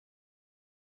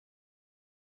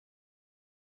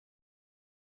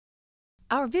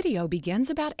Our video begins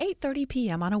about 8:30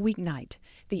 p.m. on a weeknight.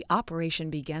 The operation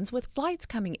begins with flights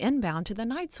coming inbound to the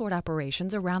night sort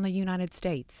operations around the United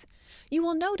States. You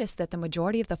will notice that the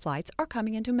majority of the flights are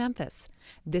coming into Memphis.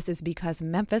 This is because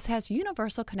Memphis has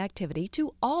universal connectivity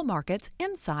to all markets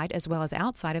inside as well as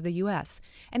outside of the U.S.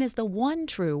 and is the one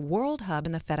true world hub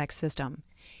in the FedEx system.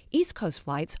 East Coast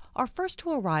flights are first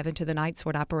to arrive into the night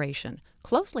sort operation,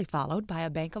 closely followed by a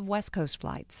bank of West Coast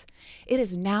flights. It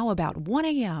is now about 1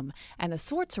 a.m., and the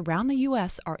sorts around the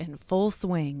U.S. are in full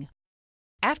swing.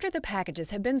 After the packages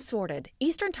have been sorted,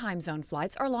 Eastern Time Zone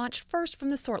flights are launched first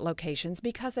from the sort locations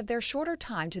because of their shorter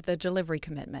time to the delivery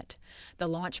commitment. The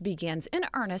launch begins in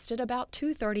earnest at about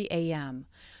 2:30 a.m.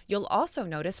 You'll also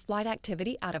notice flight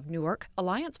activity out of Newark,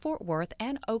 Alliance Fort Worth,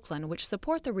 and Oakland, which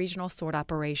support the regional sort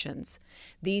operations.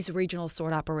 These regional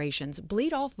sort operations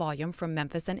bleed off volume from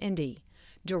Memphis and Indy.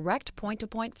 Direct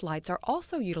point-to-point flights are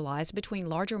also utilized between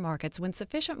larger markets when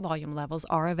sufficient volume levels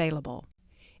are available.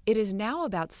 It is now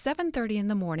about 7:30 in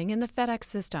the morning in the FedEx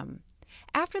system.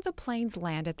 After the planes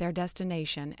land at their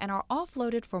destination and are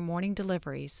offloaded for morning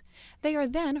deliveries, they are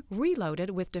then reloaded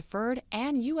with deferred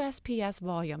and USPS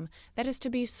volume that is to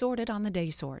be sorted on the day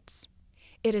sorts.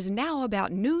 It is now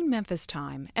about noon Memphis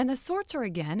time, and the sorts are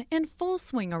again in full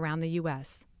swing around the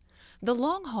U.S. The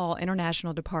long-haul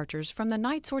international departures from the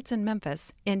night sorts in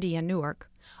Memphis, Indy, and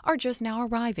Newark are just now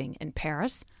arriving in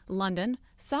Paris, London,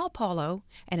 Sao Paulo,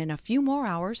 and in a few more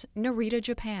hours, Narita,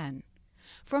 Japan.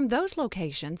 From those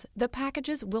locations, the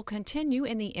packages will continue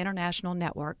in the international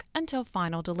network until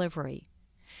final delivery.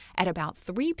 At about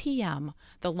 3 p.m.,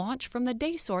 the launch from the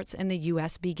day sorts in the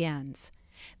U.S. begins.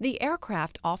 The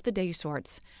aircraft off the day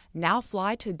sorts now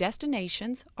fly to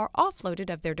destinations, are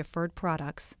offloaded of their deferred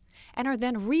products, and are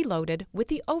then reloaded with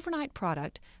the overnight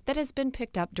product that has been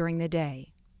picked up during the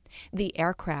day. The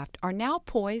aircraft are now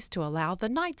poised to allow the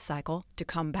night cycle to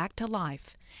come back to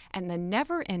life, and the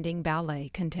never-ending ballet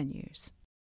continues.